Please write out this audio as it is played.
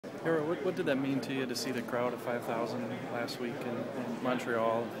Hero, what did that mean to you to see the crowd of 5,000 last week in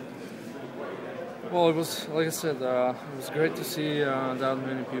Montreal? Well, it was, like I said, it was great to see that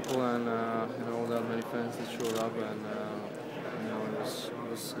many people and that many fans that showed up, and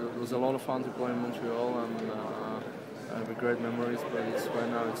it was a lot of fun to play in Montreal, and I have great memories. But right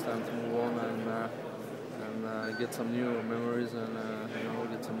now it's time to move on and get some new memories and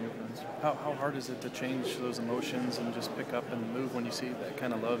get some new friends. How hard is it to change those emotions and just pick up and move when you see that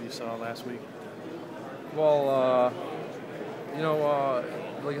kind of love you saw last week? Well,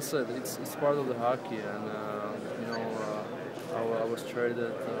 like I said, it's part of the hockey, and I was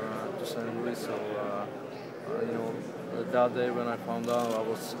traded to St. Louis, so that day when I found out, I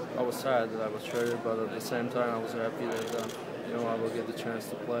was sad that I was traded, but at the same time I was happy that I will get the chance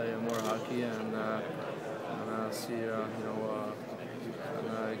to play more hockey and see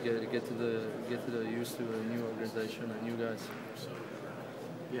get to the used to a new organization and new guys.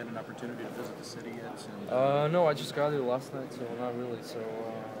 You had an opportunity to visit the city yet? No, I just got here last night, so not really. So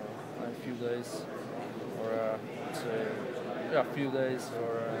a few days, or a few days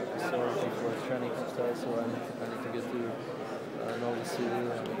or so before training starts. So I need to get to know the city and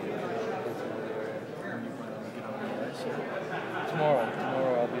get to know the area. When you plan on getting on the ice? Tomorrow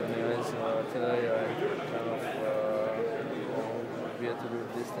I'll be on the ice. Today I kind of we had to do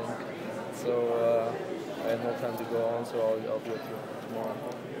this thing, so I had no time to go on. So I'll do it tomorrow.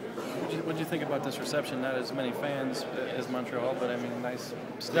 What do you think about this reception? Not as many fans as Montreal, but I mean, nice.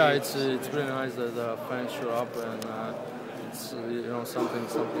 Yeah, it's really nice that fans show up, and it's something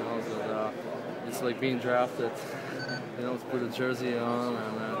else that it's like being drafted. To put a jersey on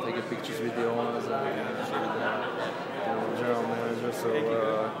and take pictures with the owners and the general manager. So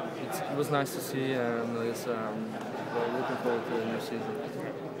it was nice to see, and we're looking forward to the new season.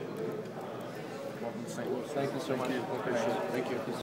 Welcome to St. Louis. Thank you so much. Thank you.